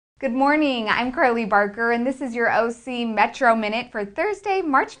Good morning, I'm Carly Barker, and this is your OC Metro Minute for Thursday,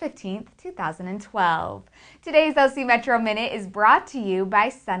 March 15th, 2012. Today's OC Metro Minute is brought to you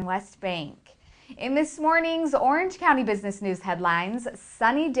by SunWest Bank. In this morning's Orange County Business News headlines,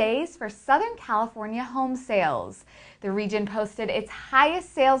 sunny days for Southern California home sales. The region posted its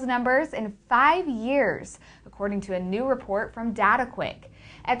highest sales numbers in 5 years, according to a new report from DataQuick.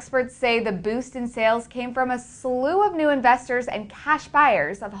 Experts say the boost in sales came from a slew of new investors and cash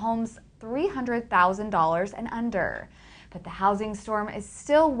buyers of homes $300,000 and under. But the housing storm is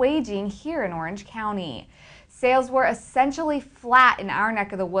still waging here in Orange County. Sales were essentially flat in our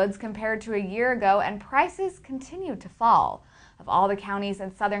neck of the woods compared to a year ago, and prices continued to fall. Of all the counties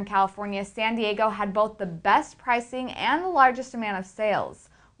in Southern California, San Diego had both the best pricing and the largest amount of sales.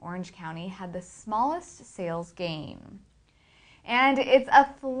 Orange County had the smallest sales gain. And it's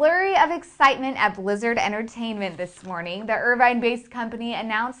a flurry of excitement at Blizzard Entertainment this morning. The Irvine-based company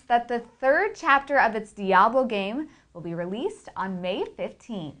announced that the third chapter of its Diablo game will be released on May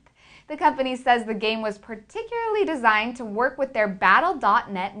 15th. The company says the game was particularly designed to work with their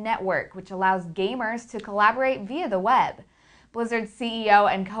Battle.net network, which allows gamers to collaborate via the web. Blizzard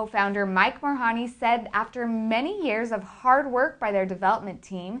CEO and co-founder Mike Morhani said after many years of hard work by their development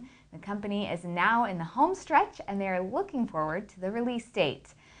team, the company is now in the home stretch and they are looking forward to the release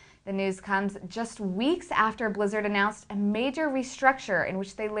date. The news comes just weeks after Blizzard announced a major restructure in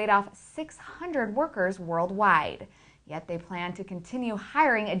which they laid off 600 workers worldwide. Yet they plan to continue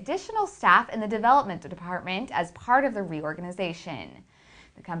hiring additional staff in the development department as part of the reorganization.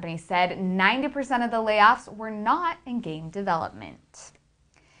 The company said 90% of the layoffs were not in game development.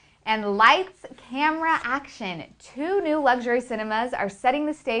 And lights, camera, action. 2 new luxury cinemas are setting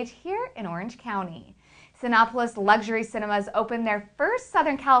the stage here in Orange County. Cinepolis Luxury Cinemas opened their first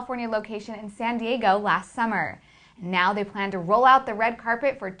Southern California location in San Diego last summer. Now they plan to roll out the red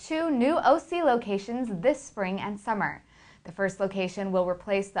carpet for 2 new OC locations this spring and summer. The first location will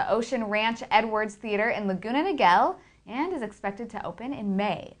replace the Ocean Ranch Edwards Theater in Laguna Niguel and is expected to open in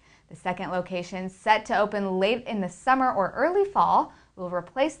May. The second location, set to open late in the summer or early fall, will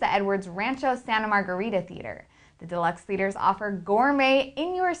replace the Edwards Rancho Santa Margarita Theater. The deluxe theaters offer gourmet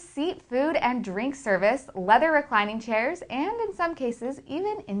in-your-seat food and drink service, leather reclining chairs, and in some cases,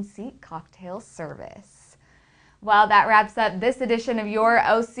 even in-seat cocktail service. Well, that wraps up this edition of your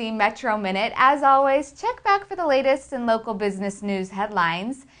OC Metro Minute. As always, check back for the latest in local business news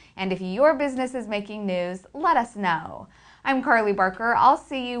headlines. And if your business is making news, let us know. I'm Carly Barker. I'll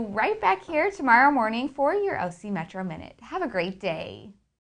see you right back here tomorrow morning for your OC Metro Minute. Have a great day.